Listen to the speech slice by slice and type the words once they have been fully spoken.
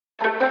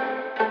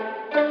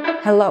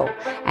Hello,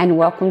 and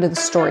welcome to the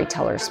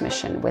Storyteller's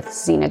Mission with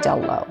Zena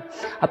Del Lowe,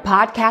 a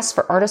podcast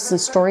for artists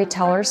and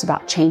storytellers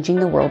about changing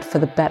the world for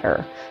the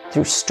better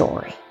through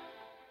story.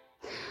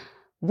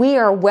 We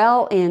are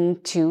well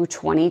into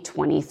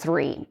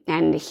 2023,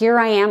 and here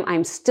I am,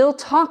 I'm still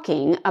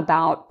talking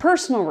about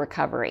personal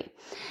recovery.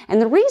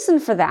 And the reason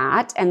for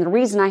that, and the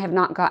reason I have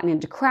not gotten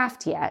into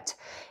craft yet,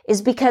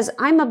 is because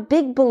I'm a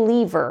big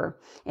believer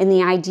in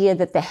the idea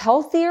that the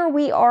healthier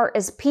we are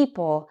as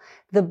people,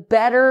 the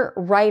better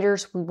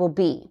writers we will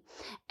be.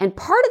 And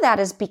part of that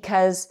is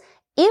because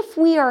if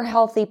we are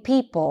healthy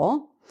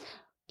people,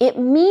 it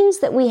means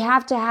that we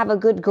have to have a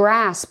good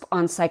grasp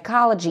on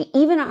psychology,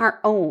 even our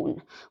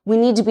own. We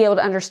need to be able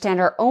to understand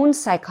our own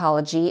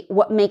psychology,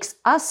 what makes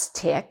us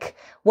tick,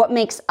 what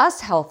makes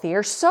us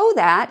healthier, so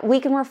that we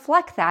can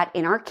reflect that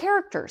in our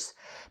characters.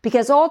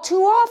 Because all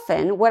too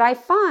often, what I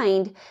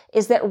find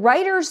is that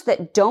writers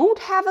that don't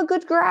have a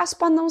good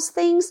grasp on those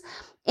things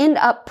end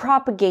up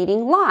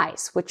propagating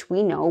lies, which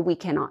we know we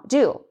cannot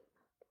do.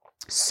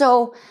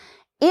 So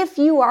if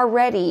you are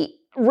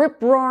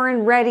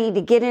rip-roaring ready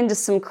to get into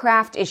some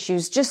craft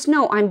issues, just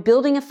know I'm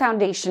building a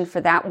foundation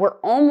for that. We're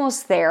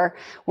almost there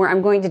where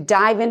I'm going to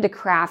dive into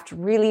craft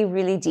really,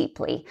 really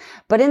deeply.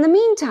 But in the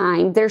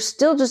meantime, there's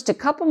still just a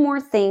couple more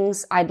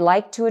things I'd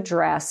like to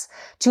address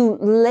to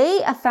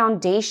lay a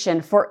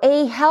foundation for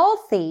a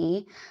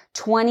healthy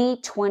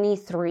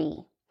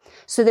 2023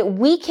 so that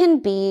we can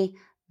be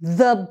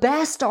the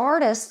best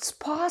artists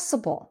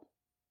possible.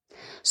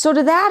 So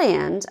to that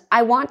end,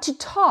 I want to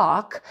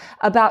talk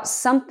about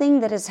something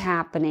that is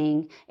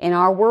happening in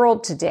our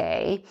world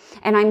today,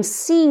 and I'm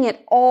seeing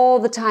it all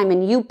the time,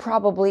 and you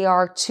probably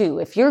are too.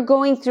 If you're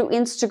going through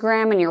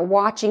Instagram and you're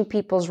watching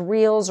people's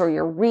reels or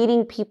you're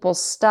reading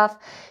people's stuff,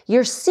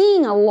 you're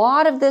seeing a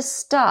lot of this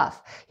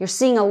stuff. You're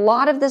seeing a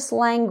lot of this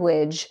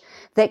language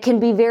that can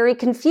be very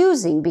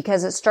confusing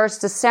because it starts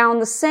to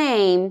sound the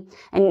same,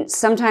 and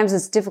sometimes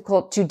it's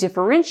difficult to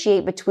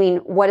differentiate between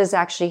what is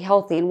actually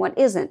healthy and what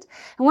isn't.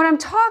 And what I'm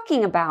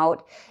talking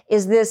about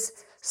is this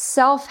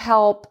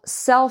self-help,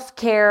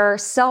 self-care,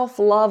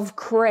 self-love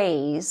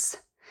craze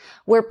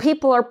where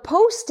people are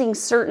posting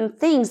certain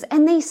things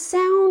and they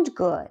sound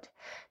good.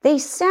 They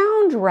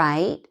sound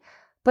right,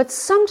 but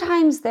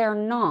sometimes they're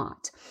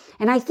not.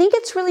 And I think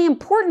it's really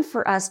important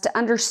for us to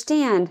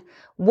understand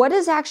what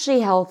is actually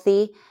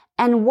healthy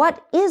and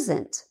what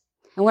isn't.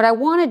 And what I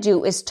want to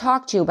do is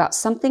talk to you about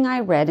something I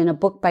read in a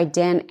book by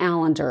Dan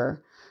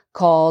Allender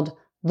called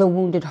The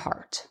Wounded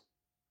Heart.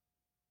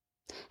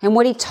 And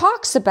what he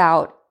talks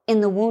about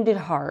in The Wounded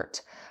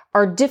Heart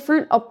are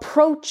different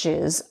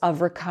approaches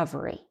of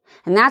recovery.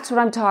 And that's what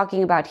I'm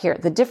talking about here,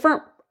 the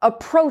different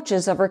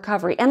approaches of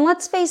recovery. And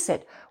let's face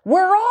it,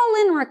 we're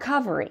all in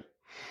recovery.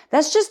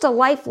 That's just a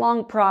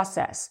lifelong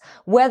process.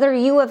 Whether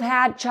you have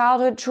had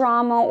childhood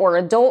trauma or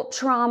adult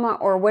trauma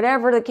or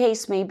whatever the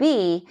case may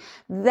be,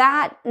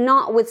 that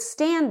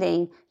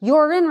notwithstanding,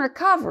 you're in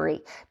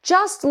recovery.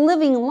 Just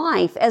living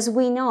life, as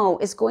we know,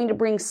 is going to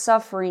bring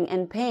suffering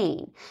and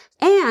pain.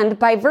 And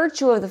by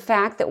virtue of the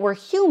fact that we're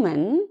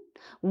human,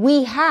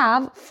 we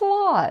have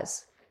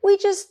flaws. We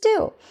just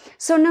do.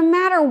 So no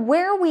matter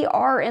where we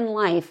are in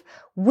life,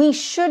 we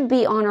should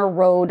be on a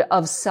road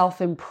of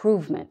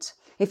self-improvement.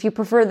 If you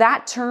prefer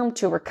that term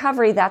to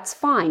recovery, that's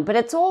fine, but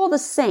it's all the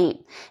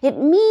same. It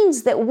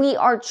means that we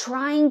are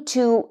trying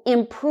to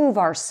improve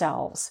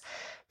ourselves,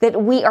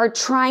 that we are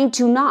trying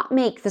to not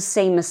make the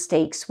same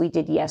mistakes we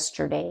did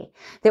yesterday,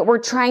 that we're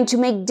trying to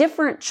make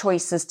different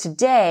choices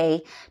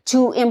today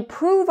to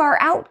improve our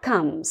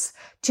outcomes,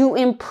 to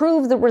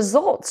improve the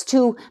results,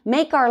 to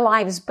make our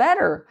lives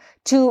better,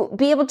 to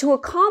be able to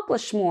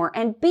accomplish more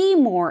and be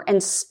more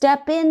and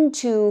step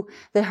into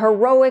the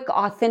heroic,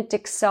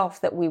 authentic self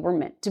that we were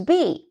meant to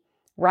be,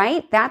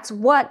 right? That's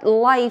what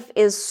life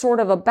is sort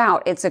of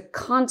about. It's a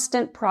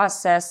constant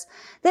process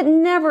that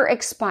never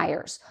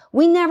expires.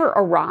 We never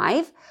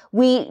arrive.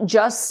 We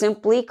just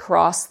simply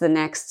cross the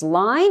next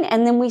line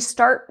and then we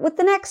start with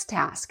the next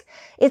task.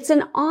 It's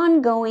an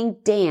ongoing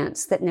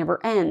dance that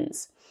never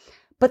ends.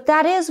 But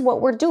that is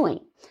what we're doing.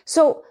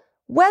 So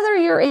whether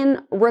you're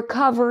in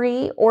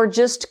recovery or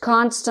just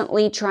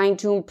constantly trying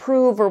to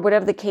improve or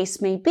whatever the case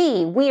may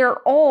be, we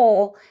are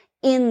all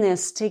in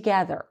this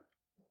together.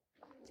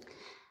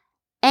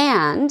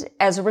 And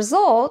as a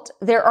result,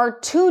 there are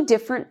two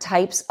different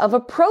types of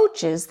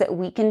approaches that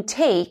we can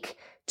take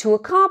to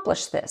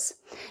accomplish this.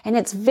 And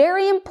it's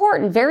very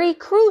important, very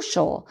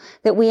crucial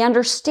that we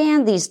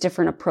understand these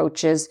different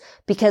approaches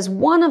because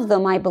one of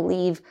them, I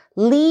believe,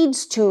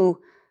 leads to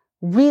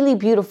really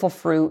beautiful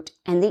fruit,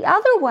 and the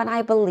other one,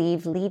 I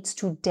believe, leads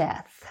to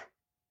death.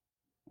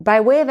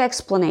 By way of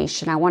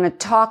explanation, I want to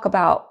talk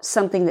about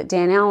something that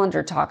Dan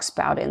Allender talks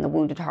about in The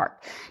Wounded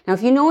Heart. Now,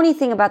 if you know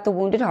anything about The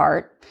Wounded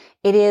Heart,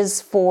 it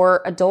is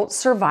for adult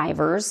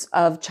survivors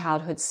of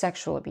childhood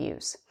sexual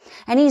abuse.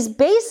 And he's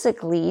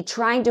basically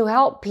trying to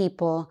help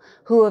people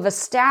who have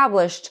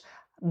established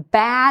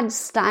bad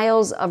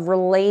styles of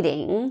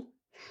relating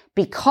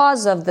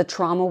because of the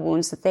trauma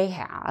wounds that they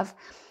have.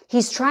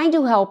 He's trying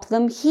to help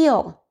them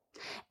heal.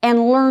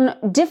 and learn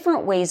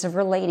different ways of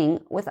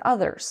relating with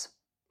others.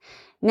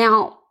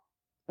 Now,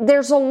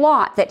 there's a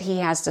lot that he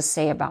has to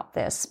say about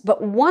this,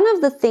 but one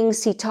of the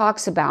things he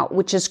talks about,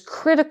 which is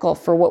critical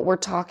for what we're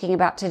talking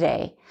about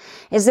today,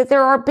 is that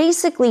there are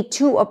basically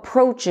two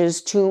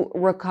approaches to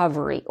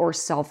recovery or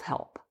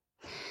self-help.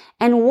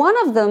 And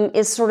one of them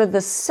is sort of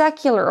the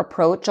secular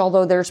approach,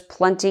 although there's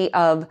plenty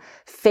of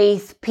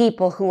faith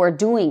people who are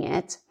doing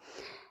it.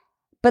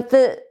 But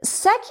the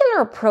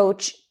secular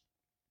approach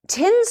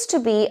tends to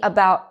be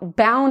about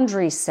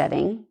boundary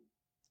setting,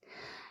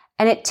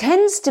 and it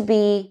tends to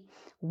be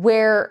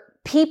where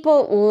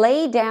people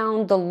lay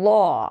down the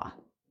law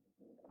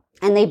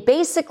and they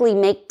basically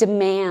make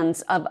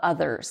demands of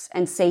others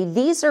and say,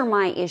 these are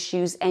my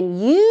issues and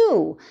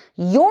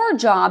your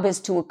job is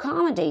to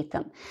accommodate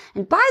them.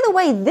 And by the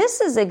way, this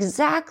is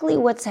exactly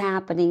what's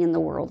happening in the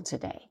world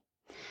today.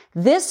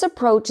 This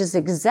approach is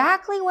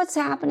exactly what's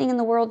happening in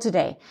the world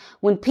today.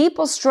 When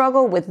people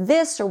struggle with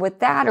this or with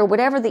that or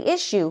whatever the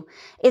issue,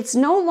 it's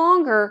no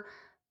longer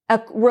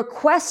a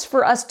request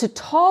for us to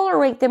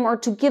tolerate them or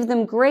to give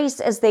them grace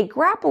as they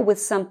grapple with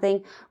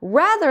something.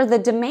 Rather, the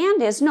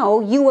demand is,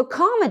 no, you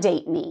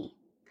accommodate me.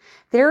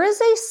 There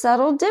is a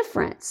subtle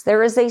difference.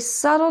 There is a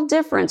subtle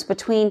difference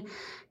between,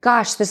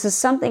 gosh, this is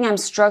something I'm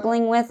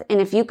struggling with,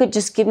 and if you could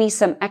just give me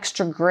some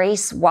extra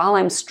grace while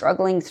I'm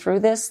struggling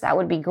through this, that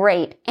would be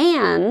great.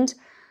 And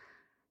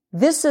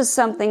this is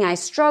something I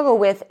struggle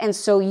with, and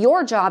so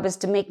your job is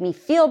to make me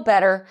feel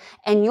better,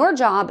 and your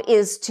job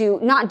is to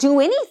not do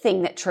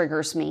anything that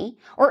triggers me,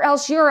 or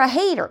else you're a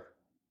hater.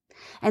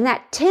 And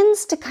that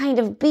tends to kind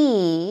of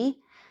be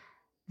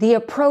the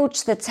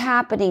approach that's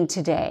happening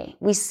today.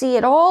 We see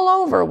it all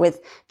over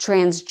with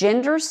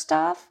transgender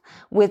stuff,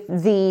 with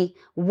the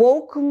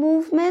woke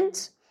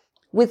movement,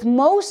 with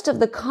most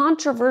of the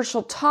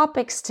controversial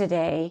topics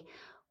today.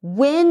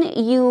 When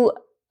you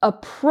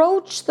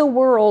approach the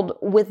world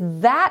with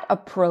that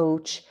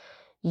approach,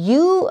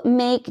 you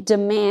make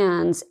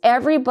demands.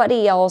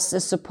 Everybody else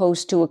is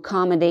supposed to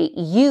accommodate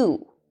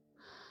you.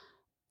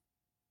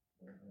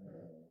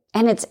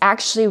 And it's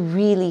actually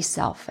really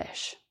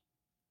selfish.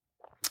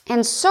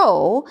 And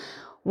so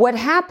what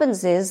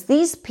happens is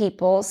these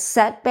people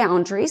set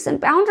boundaries, and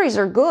boundaries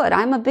are good.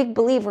 I'm a big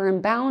believer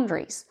in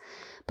boundaries,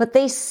 but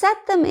they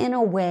set them in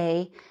a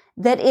way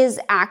that is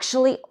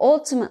actually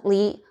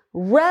ultimately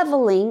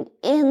reveling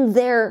in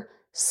their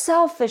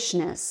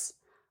selfishness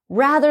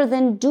rather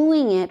than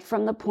doing it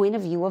from the point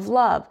of view of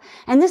love.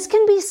 And this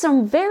can be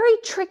some very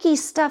tricky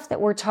stuff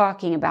that we're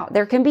talking about.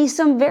 There can be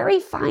some very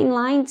fine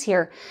lines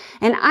here.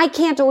 And I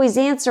can't always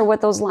answer what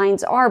those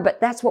lines are,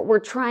 but that's what we're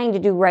trying to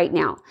do right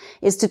now,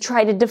 is to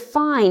try to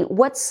define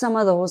what some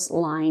of those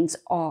lines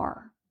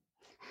are.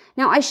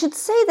 Now, I should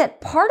say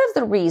that part of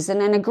the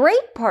reason, and a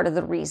great part of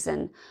the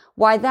reason,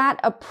 why that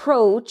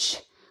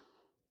approach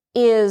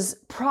is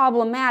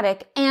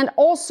problematic and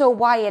also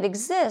why it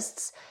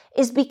exists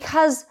is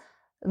because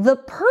the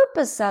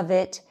purpose of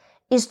it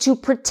is to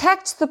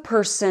protect the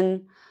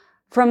person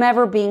from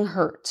ever being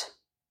hurt.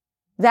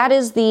 That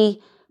is the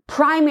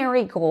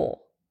primary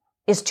goal,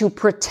 is to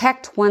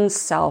protect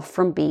oneself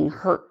from being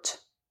hurt.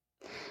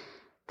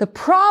 The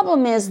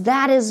problem is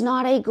that is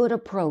not a good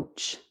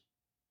approach.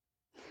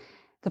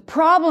 The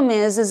problem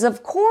is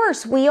of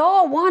course we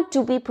all want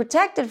to be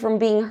protected from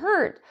being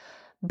hurt,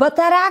 but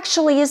that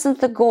actually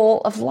isn't the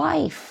goal of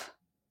life.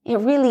 It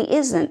really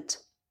isn't.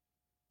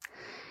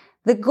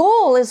 The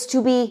goal is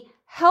to be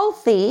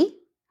healthy,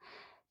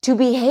 to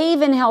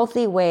behave in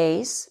healthy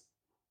ways,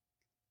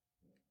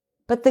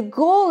 but the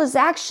goal is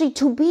actually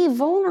to be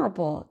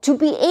vulnerable, to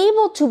be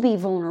able to be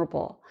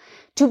vulnerable,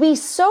 to be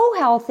so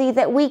healthy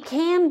that we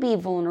can be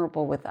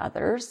vulnerable with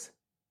others,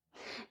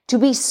 to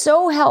be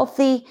so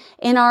healthy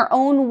in our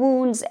own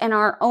wounds and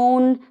our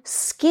own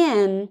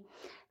skin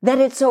that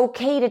it's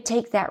okay to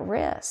take that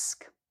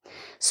risk.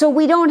 So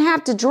we don't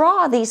have to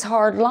draw these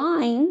hard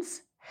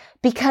lines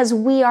because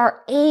we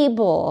are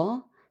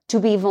able to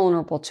be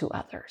vulnerable to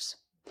others.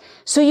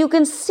 So you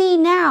can see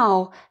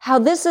now how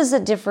this is a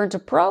different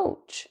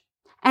approach.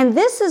 And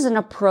this is an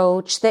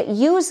approach that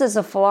uses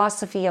a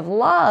philosophy of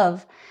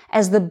love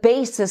as the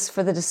basis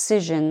for the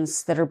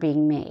decisions that are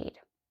being made.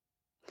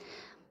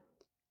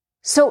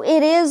 So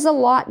it is a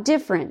lot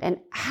different. And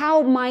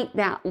how might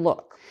that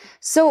look?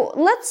 So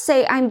let's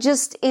say I'm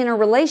just in a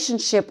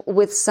relationship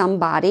with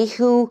somebody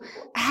who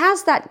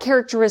has that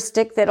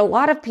characteristic that a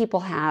lot of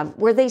people have,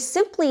 where they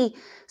simply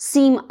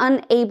seem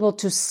unable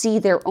to see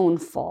their own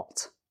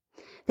fault.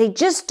 They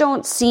just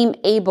don't seem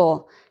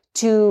able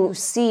to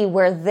see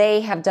where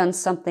they have done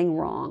something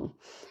wrong.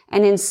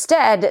 And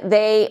instead,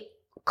 they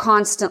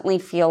constantly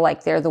feel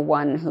like they're the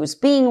one who's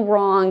being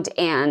wronged,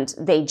 and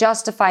they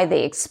justify,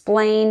 they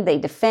explain, they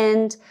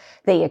defend,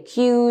 they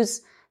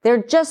accuse.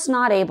 They're just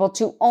not able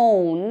to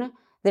own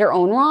their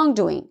own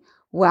wrongdoing.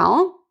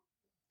 Well,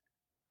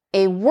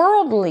 a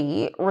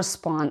worldly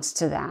response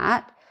to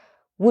that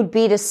would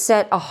be to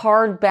set a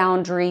hard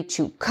boundary,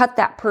 to cut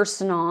that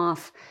person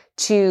off,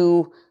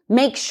 to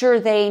make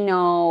sure they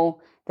know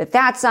that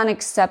that's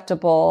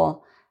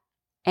unacceptable.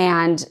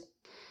 And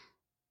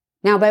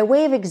Now, by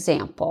way of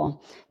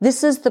example,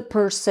 this is the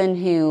person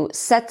who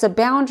sets a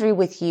boundary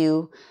with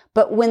you,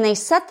 but when they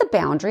set the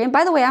boundary, and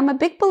by the way, I'm a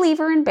big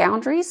believer in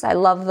boundaries. I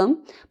love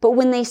them. But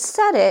when they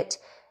set it,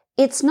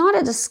 it's not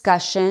a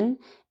discussion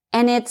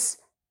and it's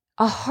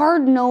a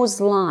hard-nosed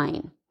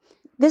line.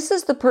 This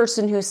is the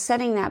person who's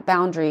setting that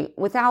boundary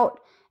without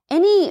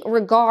any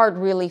regard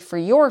really for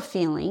your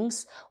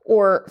feelings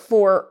or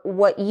for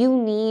what you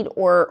need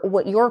or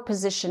what your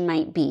position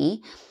might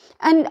be.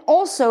 And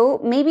also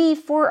maybe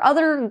for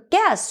other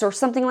guests or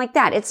something like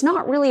that. It's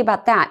not really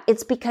about that.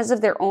 It's because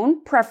of their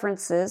own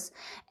preferences.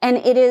 And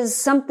it is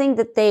something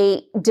that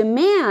they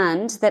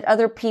demand that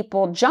other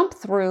people jump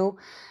through,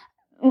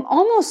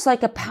 almost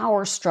like a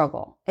power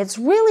struggle.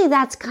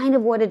 That's kind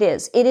of what it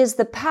is. It is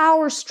the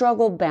power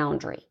struggle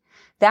boundary.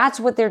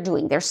 That's what they're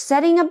doing. They're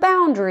setting a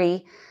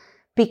boundary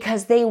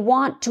because they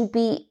want to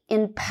be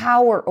in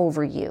power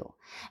over you.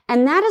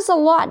 And that is a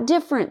lot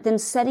different than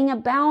setting a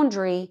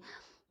boundary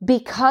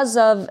because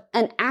of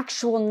an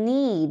actual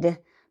need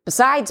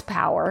besides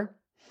power,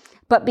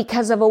 but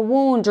because of a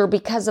wound or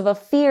because of a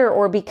fear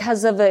or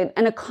because of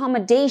an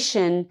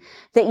accommodation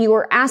that you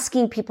are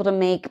asking people to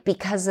make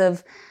because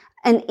of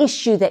an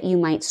issue that you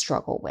might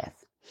struggle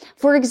with.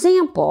 For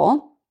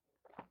example,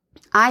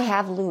 I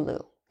have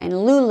Lulu,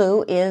 and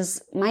Lulu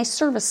is my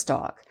service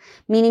dog,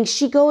 meaning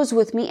she goes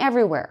with me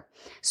everywhere.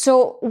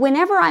 So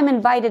whenever I'm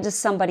invited to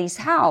somebody's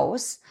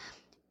house,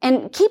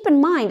 and keep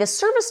in mind, a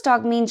service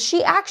dog means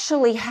she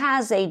actually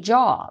has a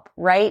job,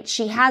 right?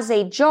 She has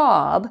a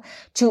job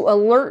to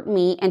alert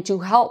me and to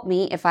help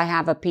me if I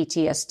have a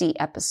PTSD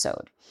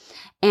episode.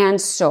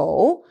 And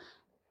so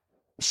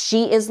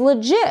she is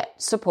legit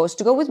supposed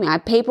to go with me. I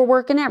have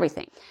paperwork and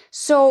everything.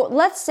 So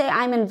let's say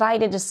I'm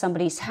invited to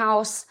somebody's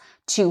house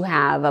to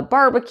have a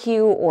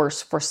barbecue or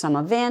for some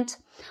event.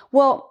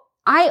 Well,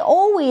 I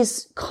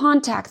always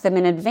contact them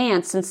in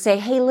advance and say,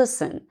 hey,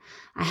 listen,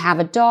 I have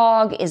a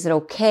dog. Is it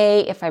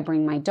okay if I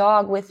bring my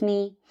dog with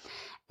me?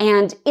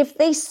 And if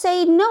they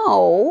say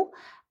no,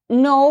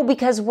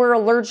 because we're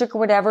allergic or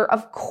whatever,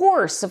 of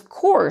course,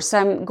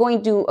 I'm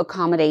going to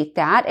accommodate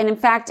that. And in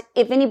fact,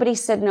 if anybody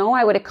said no,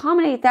 I would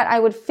accommodate that. I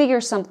would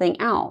figure something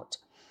out.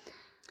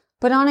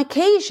 But on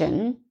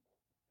occasion,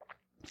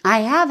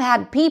 I have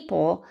had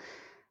people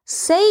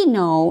say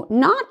no,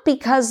 not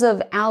because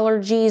of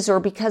allergies or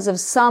because of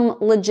some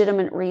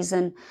legitimate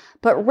reason,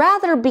 but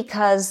rather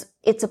because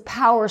it's a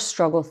power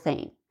struggle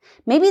thing.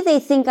 Maybe they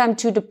think I'm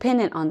too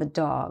dependent on the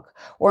dog,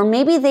 or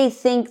maybe they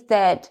think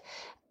that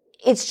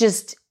it's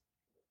just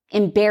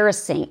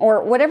embarrassing,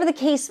 or whatever the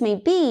case may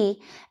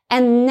be.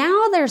 And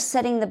now they're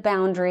setting the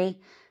boundary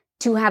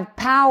to have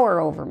power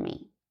over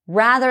me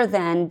rather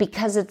than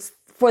because it's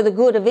for the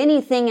good of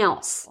anything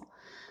else.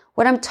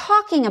 What I'm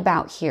talking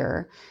about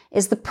here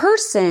is the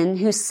person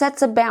who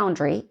sets a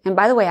boundary. And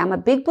by the way, I'm a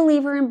big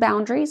believer in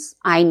boundaries.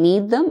 I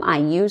need them. I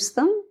use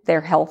them.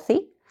 They're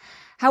healthy.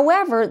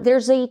 However,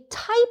 there's a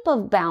type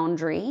of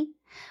boundary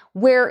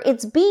where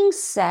it's being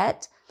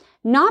set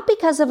not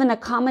because of an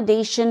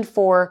accommodation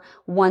for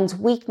one's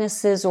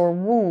weaknesses or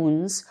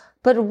wounds,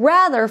 but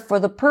rather for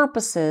the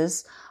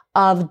purposes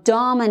of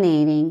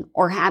dominating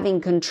or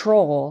having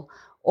control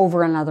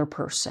over another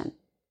person.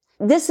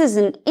 This is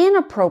an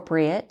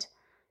inappropriate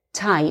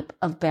type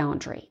of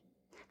boundary.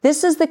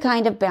 This is the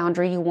kind of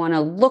boundary you want to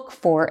look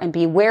for and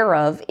be aware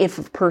of if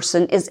a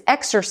person is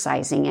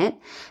exercising it,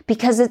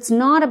 because it's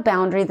not a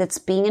boundary that's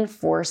being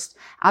enforced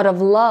out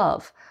of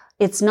love.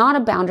 It's not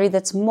a boundary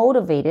that's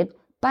motivated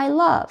by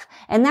love.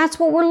 And that's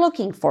what we're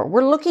looking for.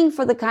 We're looking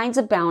for the kinds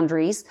of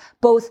boundaries,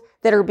 both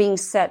that are being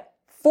set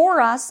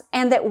for us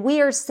and that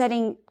we are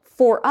setting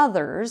for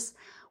others.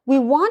 We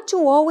want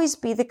to always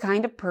be the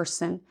kind of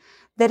person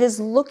that is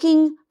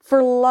looking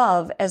for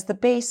love as the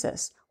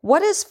basis.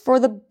 What is for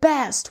the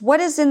best? What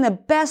is in the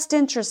best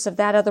interest of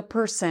that other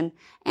person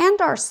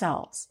and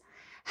ourselves?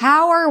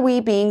 How are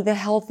we being the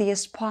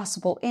healthiest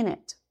possible in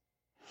it?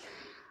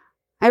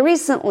 I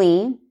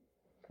recently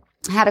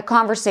had a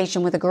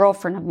conversation with a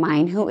girlfriend of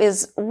mine who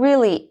is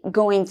really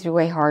going through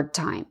a hard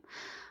time.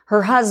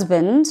 Her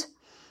husband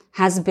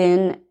has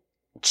been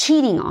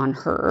cheating on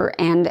her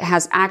and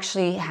has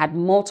actually had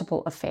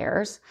multiple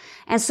affairs.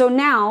 And so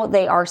now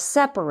they are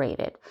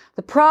separated.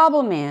 The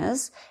problem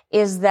is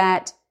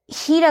that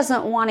he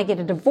doesn't want to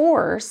get a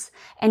divorce,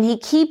 and he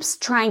keeps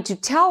trying to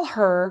tell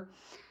her,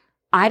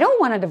 I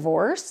don't want a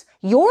divorce.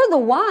 You're the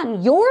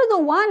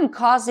one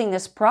causing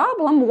this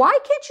problem. Why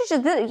can't you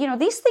just,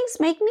 these things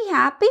make me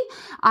happy.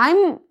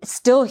 I'm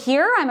still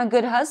here. I'm a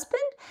good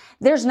husband.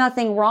 There's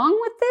nothing wrong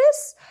with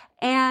this.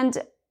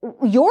 And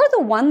you're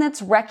the one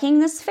that's wrecking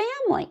this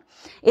family.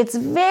 It's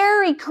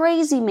very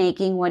crazy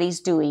making what he's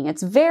doing.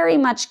 It's very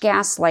much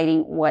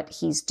gaslighting what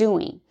he's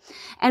doing.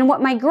 And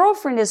what my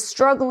girlfriend is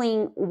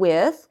struggling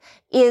with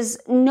is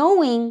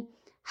knowing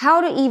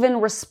how to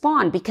even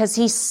respond, because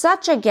he's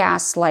such a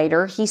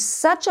gaslighter, he's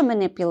such a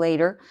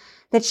manipulator,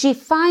 that she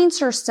finds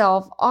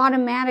herself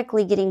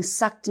automatically getting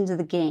sucked into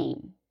the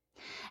game.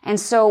 And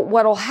so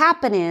what'll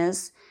happen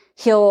is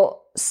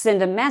he'll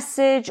send a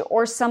message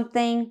or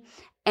something,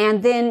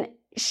 and then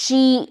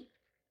she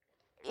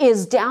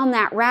is down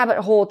that rabbit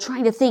hole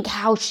trying to think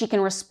how she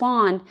can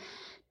respond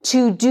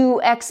to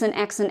do X and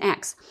X and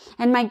X.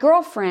 And my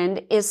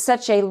girlfriend is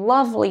such a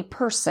lovely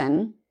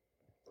person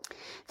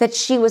that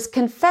she was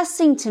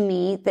confessing to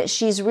me that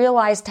she's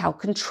realized how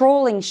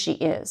controlling she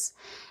is,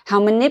 how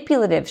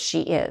manipulative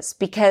she is,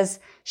 because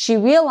she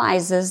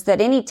realizes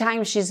that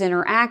anytime she's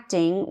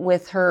interacting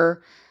with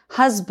her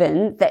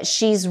husband, that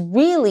she's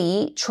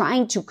really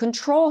trying to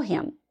control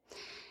him.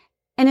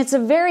 And it's a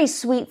very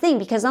sweet thing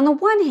because on the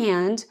one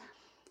hand,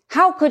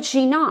 how could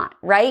she not,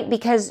 right?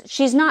 Because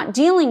she's not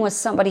dealing with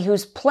somebody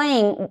who's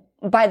playing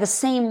by the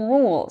same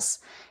rules.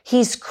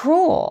 He's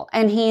cruel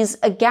and he's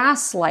a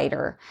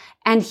gaslighter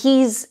and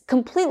he's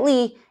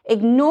completely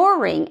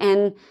ignoring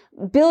and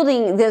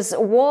building this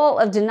wall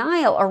of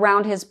denial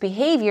around his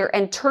behavior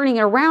and turning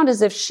it around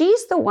as if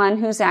she's the one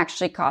who's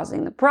actually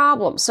causing the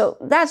problem. So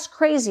that's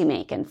crazy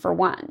making for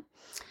one.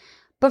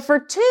 But for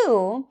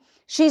two,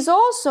 she's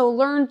also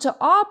learned to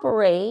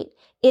operate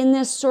in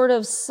this sort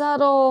of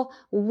subtle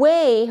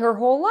way her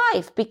whole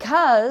life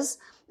because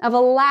of a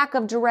lack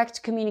of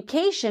direct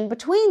communication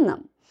between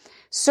them.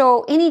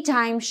 So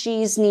anytime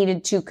she's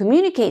needed to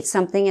communicate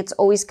something, it's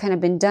always kind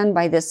of been done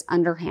by this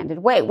underhanded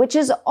way, which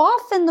is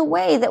often the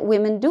way that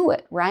women do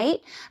it, right?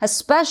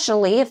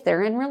 Especially if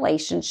they're in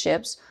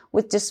relationships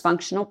with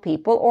dysfunctional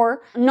people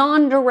or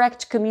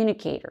non-direct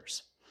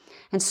communicators.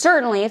 And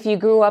certainly if you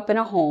grew up in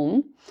a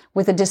home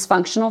with a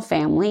dysfunctional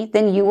family,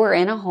 then you were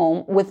in a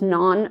home with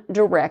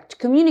non-direct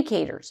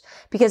communicators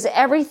because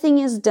everything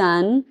is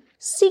done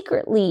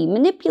secretly,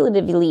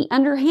 manipulatively,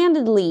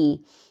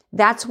 underhandedly.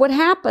 That's what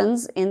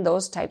happens in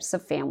those types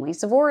of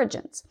families of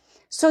origins.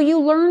 So you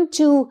learn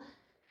to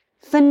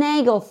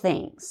finagle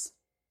things,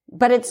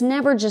 but it's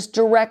never just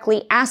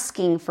directly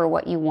asking for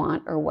what you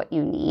want or what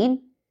you need.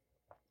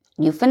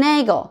 You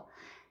finagle.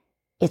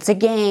 It's a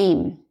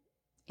game.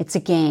 It's a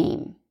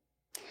game.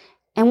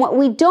 And what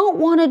we don't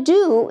want to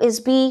do is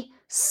be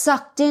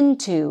sucked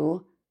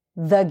into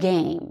the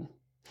game.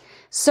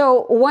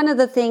 So one of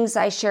the things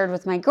I shared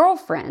with my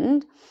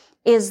girlfriend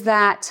is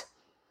that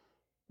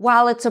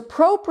while it's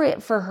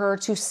appropriate for her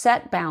to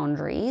set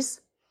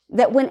boundaries,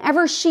 that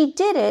whenever she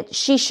did it,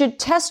 she should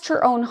test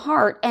her own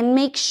heart and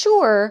make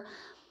sure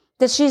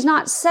that she's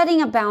not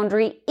setting a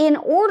boundary in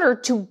order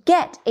to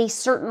get a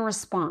certain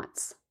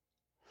response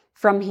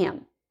from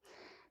him.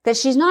 That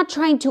she's not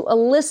trying to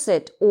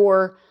elicit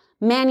or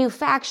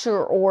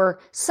manufacture or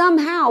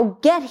somehow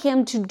get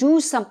him to do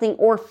something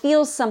or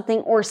feel something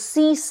or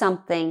see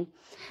something,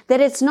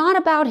 that it's not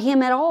about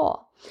him at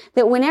all.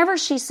 That whenever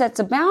she sets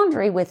a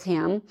boundary with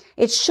him,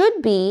 it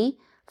should be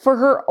for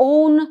her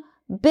own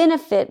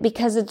benefit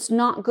because it's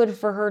not good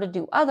for her to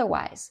do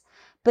otherwise.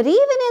 But even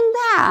in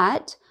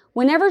that,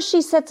 whenever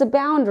she sets a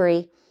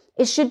boundary,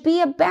 it should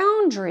be a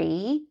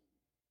boundary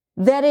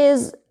that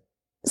is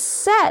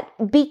set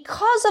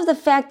because of the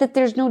fact that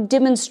there's no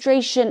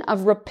demonstration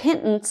of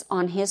repentance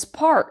on his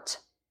part.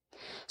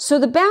 So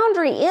the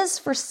boundary is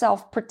for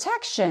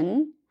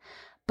self-protection,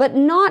 but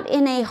not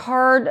in a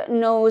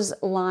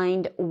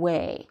hard-nose-lined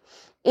way.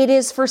 It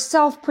is for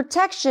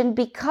self-protection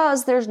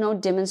because there's no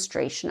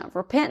demonstration of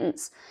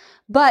repentance.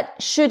 But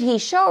should he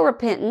show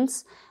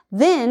repentance,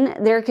 then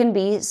there can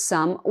be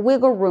some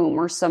wiggle room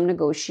or some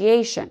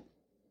negotiation.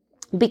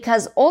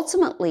 Because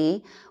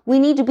ultimately, we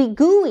need to be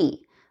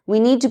gooey. We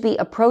need to be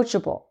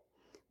approachable.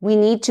 We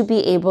need to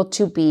be able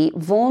to be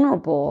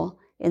vulnerable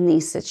in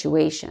these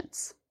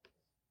situations.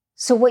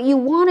 So what you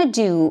want to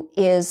do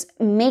is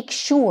make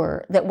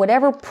sure that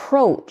whatever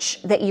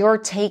approach that you're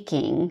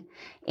taking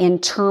in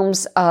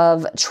terms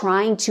of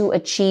trying to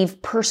achieve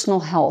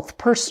personal health,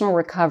 personal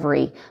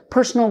recovery,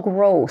 personal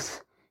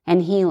growth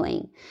and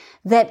healing,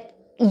 that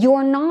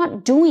you're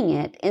not doing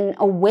it in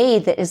a way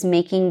that is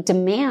making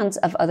demands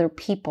of other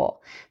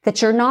people,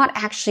 that you're not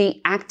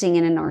actually acting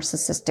in a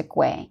narcissistic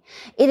way.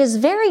 It is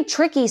very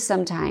tricky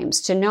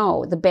sometimes to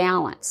know the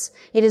balance.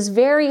 It is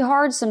very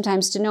hard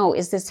sometimes to know,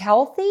 is this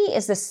healthy?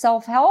 Is this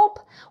self-help?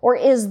 Or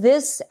is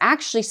this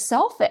actually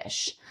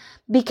selfish?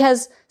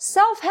 Because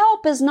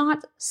self-help is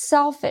not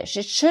selfish.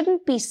 It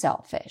shouldn't be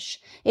selfish.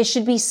 It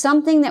should be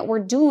something that we're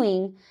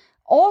doing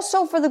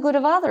also for the good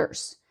of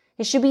others.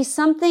 It should be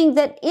something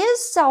that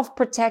is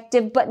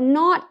self-protective, but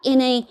not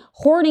in a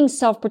hoarding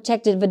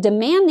self-protective, a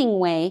demanding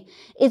way.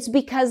 It's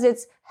because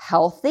it's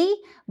healthy,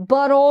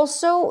 but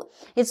also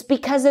it's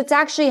because it's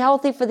actually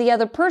healthy for the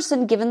other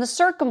person given the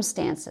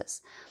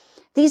circumstances.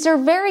 These are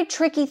very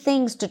tricky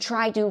things to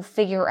try to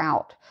figure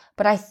out,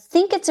 but I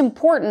think it's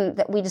important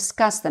that we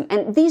discuss them.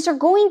 And these are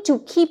going to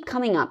keep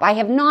coming up. I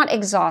have not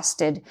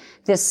exhausted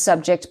this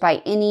subject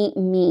by any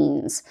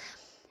means.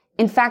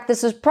 In fact,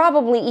 this is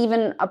probably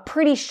even a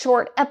pretty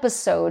short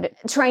episode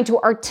trying to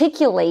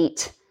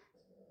articulate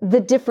the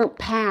different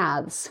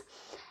paths.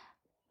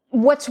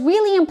 What's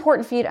really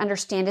important for you to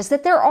understand is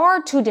that there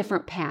are two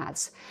different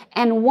paths,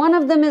 and one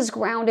of them is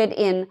grounded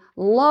in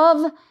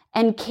love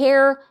and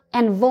care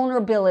and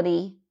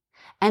vulnerability,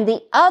 and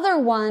the other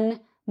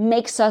one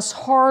makes us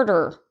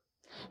harder,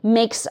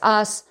 makes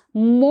us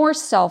more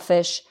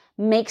selfish,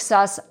 makes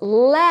us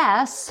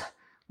less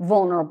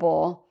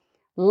vulnerable,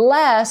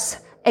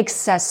 less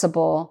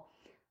accessible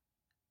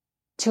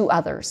to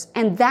others.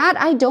 And that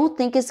I don't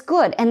think is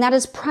good. And that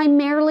is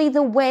primarily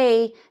the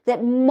way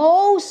that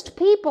most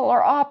people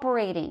are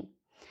operating.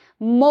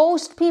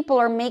 Most people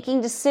are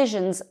making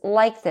decisions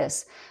like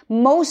this.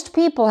 Most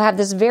people have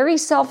this very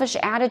selfish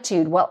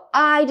attitude. Well,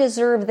 I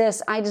deserve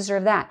this. I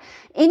deserve that.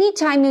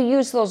 Anytime you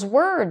use those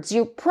words,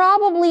 you're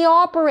probably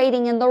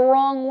operating in the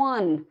wrong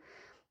one.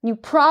 You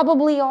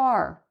probably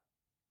are.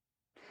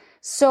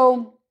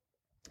 So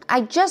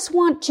I just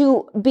want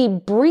to be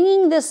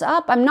bringing this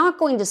up. I'm not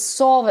going to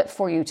solve it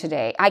for you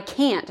today. I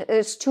can't.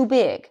 It's too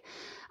big.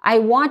 I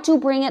want to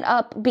bring it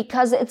up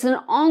because it's an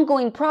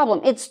ongoing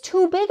problem. It's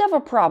too big of a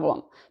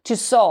problem to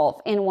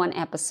solve in one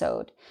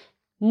episode.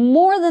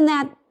 More than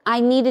that, I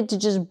needed to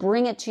just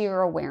bring it to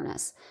your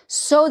awareness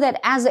so that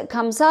as it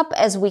comes up,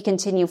 as we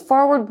continue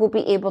forward, we'll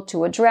be able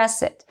to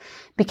address it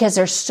because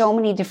there's so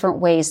many different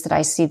ways that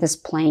I see this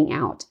playing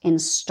out in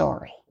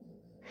story.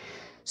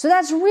 So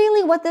that's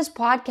really what this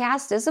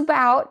podcast is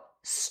about,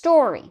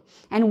 story.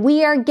 And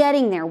we are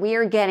getting there. We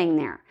are getting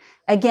there.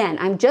 Again,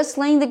 I'm just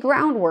laying the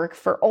groundwork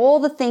for all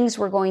the things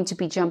we're going to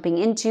be jumping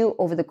into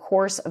over the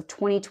course of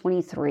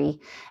 2023.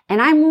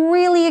 And I'm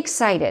really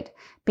excited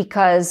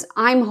because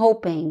I'm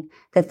hoping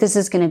that this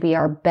is going to be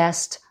our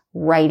best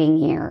writing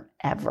year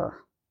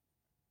ever.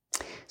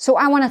 So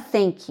I want to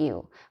thank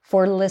you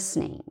for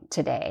listening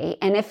today.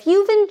 And if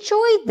you've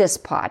enjoyed this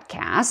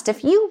podcast,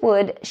 if you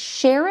would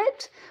share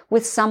it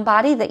with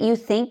somebody that you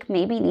think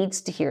maybe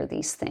needs to hear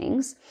these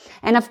things.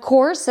 And of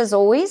course, as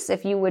always,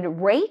 if you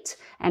would rate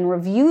and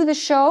review the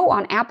show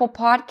on Apple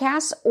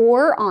Podcasts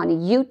or on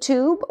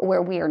YouTube,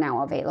 where we are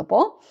now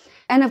available.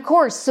 And of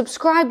course,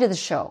 subscribe to the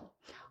show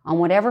on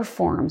whatever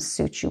forum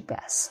suits you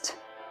best.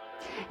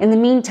 In the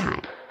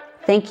meantime,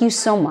 thank you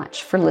so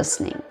much for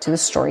listening to The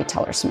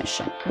Storyteller's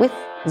Mission with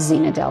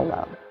Zena Del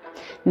Lowe.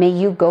 May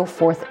you go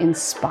forth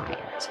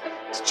inspired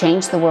to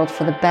change the world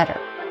for the better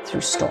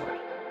through story.